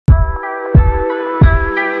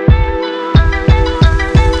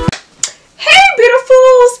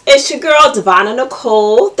It's your girl Devonna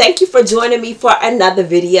Nicole. Thank you for joining me for another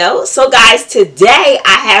video. So guys, today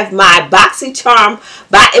I have my Boxycharm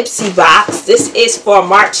by IPSY box. This is for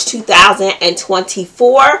March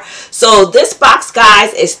 2024. So this box,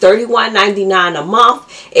 guys, is $31.99 a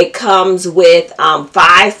month. It comes with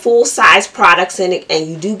 5 full-size products in it, and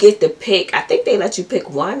you do get to pick, I think they let you pick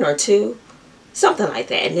 1 or 2. Something like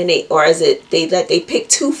that. And then they pick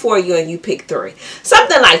 2 for you and you pick 3.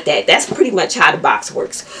 Something like that. That's pretty much how the box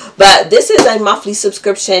works. But this is a monthly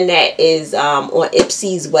subscription that is on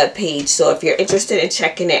IPSY's webpage. So if you're interested in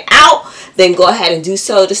checking it out, then go ahead and do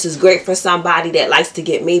so. This is great for somebody that likes to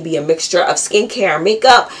get maybe a mixture of skincare and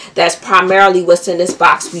makeup. That's primarily what's in this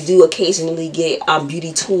box. We do occasionally get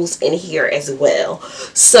beauty tools in here as well.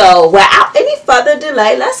 So without any further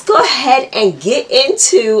delay, let's go ahead and get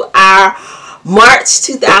into our March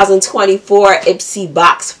 2024 IPSY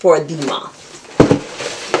box for the month.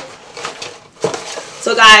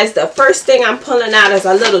 So guys, the first thing I'm pulling out is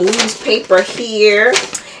a little newspaper here,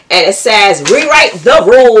 and it says rewrite the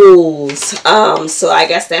rules. So I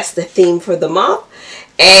guess that's the theme for the month,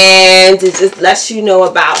 and it just lets you know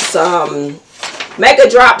about some mega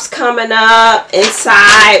drops coming up.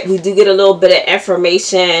 Inside we do get a little bit of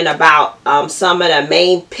information about some of the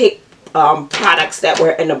main pick products that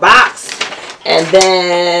were in the box. And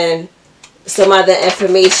then some other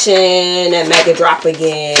information and mega drop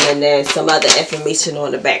again, and then some other information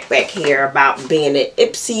on the back here about being an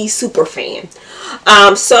IPSY super fan.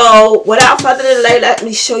 So without further delay, let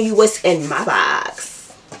me show you what's in my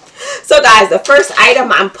box. So guys, the first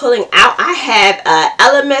item I'm pulling out, I have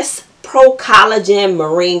Elemis Pro Collagen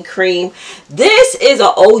Marine Cream. This is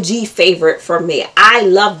an OG favorite for me. I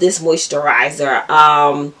love this moisturizer.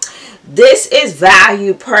 This is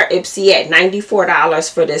valued per IPSY at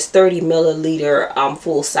 $94 for this 30 milliliter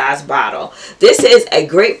full-size bottle. This is a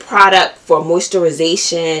great product for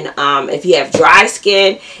moisturization if you have dry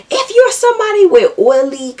skin. If you're somebody with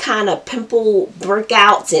oily kind of pimple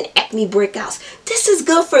breakouts and acne breakouts, this is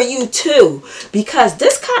good for you too, because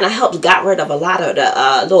this kind of helps got rid of a lot of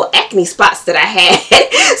the little acne spots that I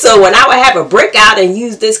had. So when I would have a breakout and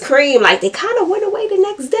use this cream, like, they kind of went away the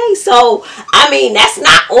next day. So I mean, that's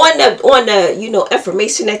not on the you know,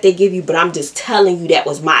 information that they give you, but I'm just telling you that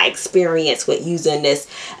was my experience with using this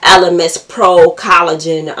Elemis Pro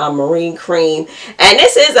Collagen Marine Cream. And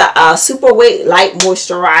this is a super weight light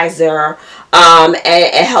moisturizer. And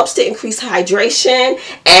it helps to increase hydration,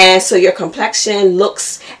 and so your complexion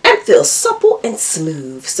looks and feels supple and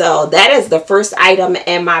smooth. So that is the first item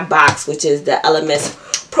in my box, which is the Elemis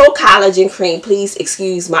Pro Collagen Cream. Please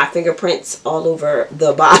excuse my fingerprints all over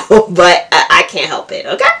the bottle, but I can't help it,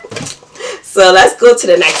 okay? So let's go to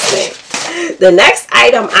the next thing. The next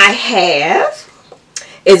item I have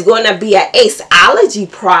is going to be an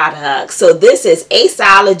IPSYology product. So this is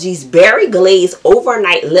IPSYology's Berry Glaze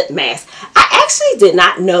Overnight Lip Mask. I actually did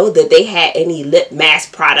not know that they had any lip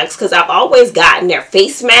mask products, because I've always gotten their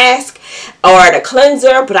face mask or the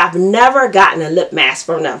cleanser, but I've never gotten a lip mask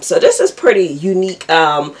from them. So this is pretty unique.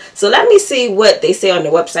 So let me see what they say on the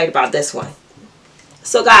website about this one.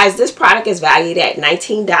 So guys, this product is valued at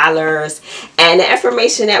 $19, and the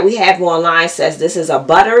information that we have online says this is a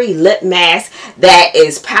buttery lip mask that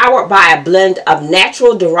is powered by a blend of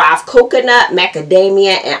natural derived coconut,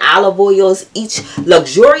 macadamia, and olive oils. Each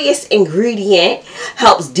luxurious ingredient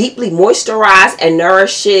helps deeply moisturize and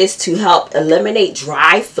nourishes to help eliminate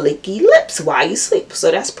dry, flaky lips while you sleep. So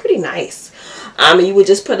that's pretty nice. You would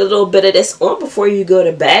just put a little bit of this on before you go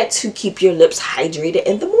to bed to keep your lips hydrated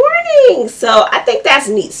in the morning. So I think that's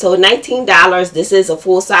neat. So $19. This is a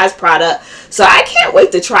full-size product. So I can't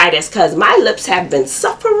wait to try this, because my lips have been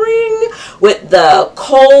suffering with the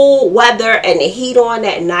cold weather and the heat on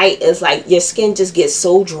at night. It's like your skin just gets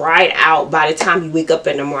so dried out by the time you wake up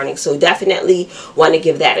in the morning. So definitely want to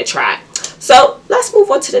give that a try. So let's move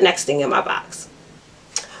on to the next thing in my box.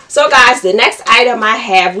 So guys, the next item I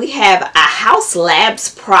have, we have a House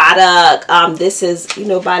Labs product. This is, you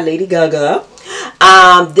know, by Lady Gaga.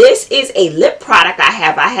 This is a lip product I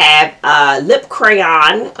have. I have lip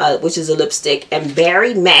crayon, which is a lipstick, and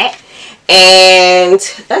berry matte. And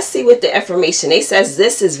let's see what the information. It says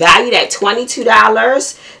this is valued at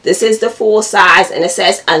 $22. This is the full size, and it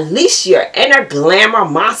says unleash your inner glamour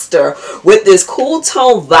monster with this cool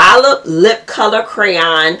tone violet lip color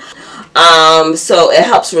crayon. So it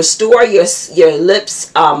helps restore your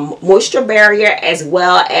lips moisture barrier, as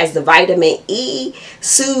well as the vitamin E,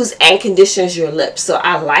 soothes and conditions your lips. So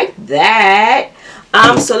I like that.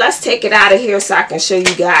 So let's take it out of here so I can show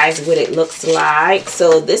you guys what it looks like.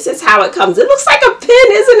 So this is how it comes. It looks like a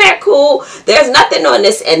pin. Isn't that cool? There's nothing on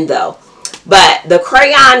this end though. But the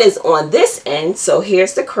crayon is on this end. So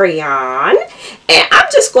here's the crayon. And I'm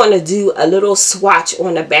just going to do a little swatch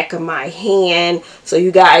on the back of my hand so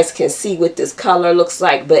you guys can see what this color looks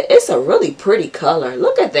like. But it's a really pretty color.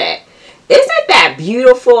 Look at that. Isn't that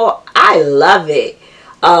beautiful? I love it.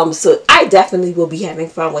 So I definitely will be having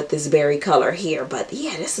fun with this berry color here. But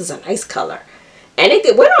yeah, this is a nice color. And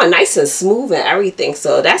it went on nice and smooth and everything.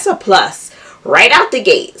 So that's a plus right out the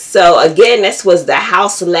gate. So again, this was the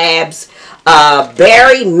House Labs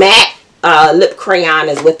Berry Matte Lip Crayon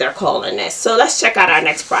is what they're calling this. So let's check out our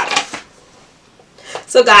next product.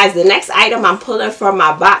 So guys, the next item I'm pulling from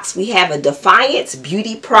my box, we have a Defiance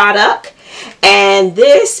Beauty product. And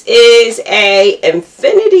this is a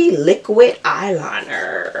Infinity Liquid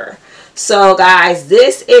Eyeliner. So guys,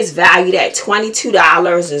 this is valued at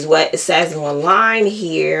 $22 is what it says online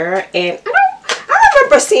here. And I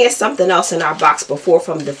remember seeing something else in our box before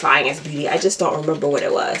from Defiance Beauty. I just don't remember what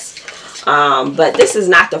it was. But this is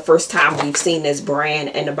not the first time we've seen this brand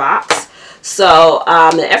in the box. So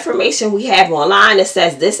the information we have online, it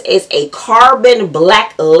says this is a carbon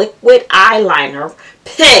black liquid eyeliner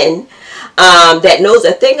pen that knows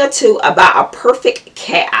a thing or two about a perfect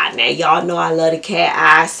cat eye. Now y'all know I love the cat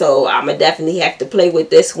eye, so I'm gonna definitely have to play with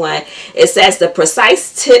this one. It says the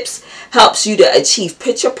precise tips helps you to achieve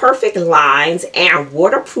picture perfect lines, and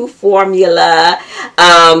waterproof formula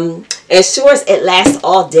ensures it lasts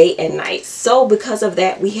all day and night. So because of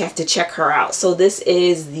that, we have to check her out. So this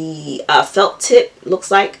is the felt tip,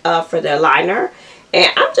 looks like, for the liner.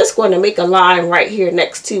 And I'm just going to make a line right here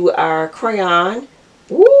next to our crayon.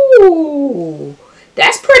 Ooh,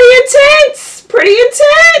 that's pretty intense. Pretty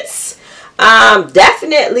intense.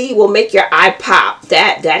 Definitely will make your eye pop.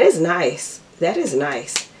 That is nice. That is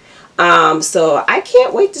nice. So I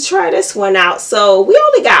can't wait to try this one out. So we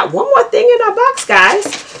only got one more thing in our box, guys.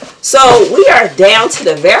 So we are down to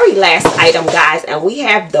the very last item, guys, and we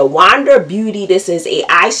have the Wander Beauty. This is a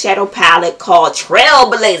eyeshadow palette called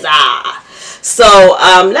Trailblazer. So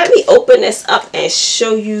let me open this up and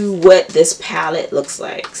show you what this palette looks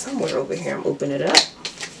like. Somewhere over here, I'm opening it up.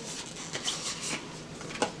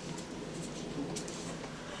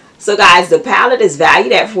 So guys, the palette is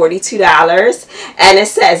valued at $42, and it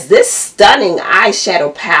says this stunning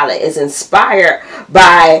eyeshadow palette is inspired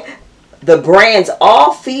by the brand's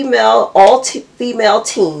all-female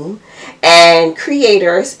team and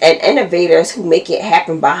creators and innovators who make it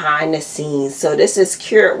happen behind the scenes. So this is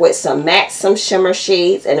cured with some matte, some shimmer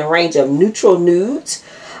shades, and a range of neutral nudes,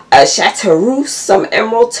 a chartreuse, some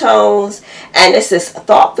emerald tones, and this is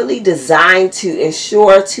thoughtfully designed to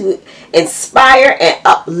inspire and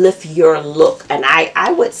uplift your look. And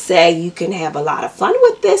I would say you can have a lot of fun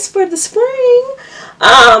with this for the spring.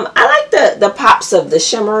 I like the pops of the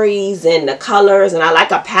shimmeries and the colors, and I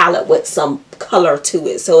like a palette with some color to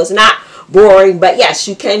it, so it's not boring. But yes,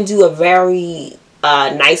 you can do a very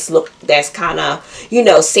nice look that's kind of, you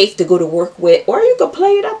know, safe to go to work with, or you could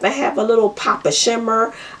play it up and have a little pop of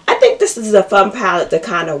shimmer. I think this is a fun palette to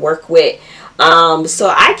kind of work with. So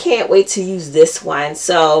I can't wait to use this one.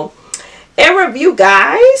 So in review,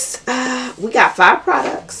 guys, we got 5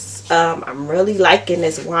 products. I'm really liking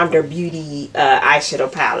this Wander Beauty eyeshadow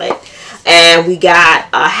palette, and we got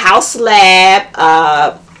a House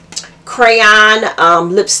Lab crayon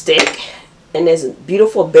lipstick, and this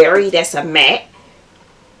beautiful berry that's a matte,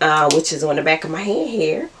 which is on the back of my hand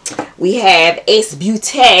here. We have Ace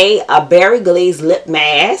Beauté, a berry glazed lip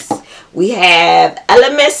mask. We have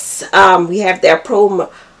Elemis, we have their Pro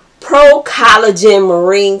Collagen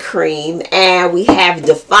Marine Cream, and we have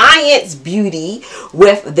Defiance Beauty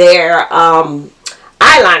with their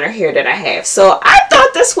eyeliner here that I have. So I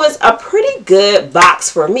thought this was a pretty good box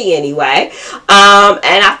for me anyway,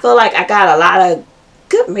 and I feel like I got a lot of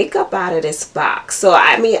good makeup out of this box. So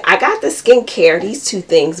I mean, I got the skincare, these 2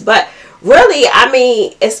 things, but really, I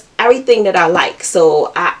mean, it's everything that I like.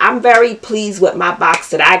 So I'm very pleased with my box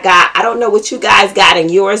that I got. I don't know what you guys got in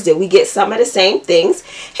yours. Did we get some of the same things?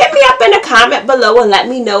 Hit me up in the comment below and let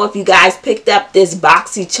me know if you guys picked up this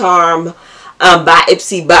Boxycharm by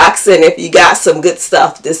IPSY box, and if you got some good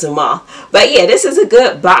stuff this month. But yeah, this is a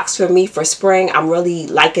good box for me for spring. I'm really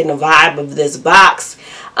liking the vibe of this box.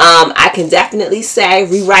 I can definitely say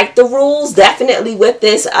rewrite the rules definitely with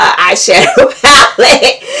this eyeshadow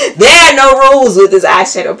palette. There are no rules with this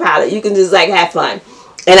eyeshadow palette. You can just like have fun,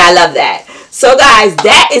 and I love that. So guys,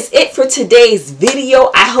 that is it for today's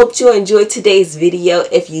video. I hope you enjoyed today's video.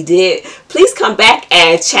 If you did, please come back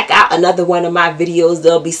and check out another one of my videos.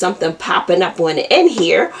 There'll be something popping up on the end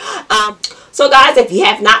here. So guys, if you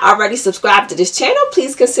have not already subscribed to this channel,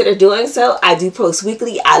 please consider doing so. I do post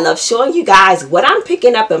weekly. I love showing you guys what I'm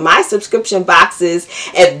picking up in my subscription boxes.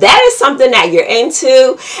 If that is something that you're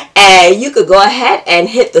into, and you could go ahead and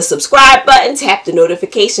hit the subscribe button, tap the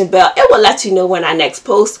notification bell. It will let you know when I next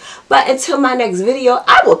post. But until my next video,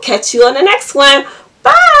 I will catch you on the next one.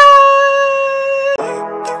 Bye!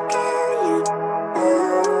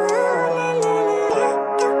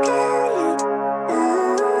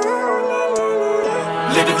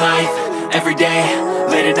 Living life, every day,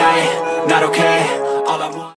 late at night, not okay. All I want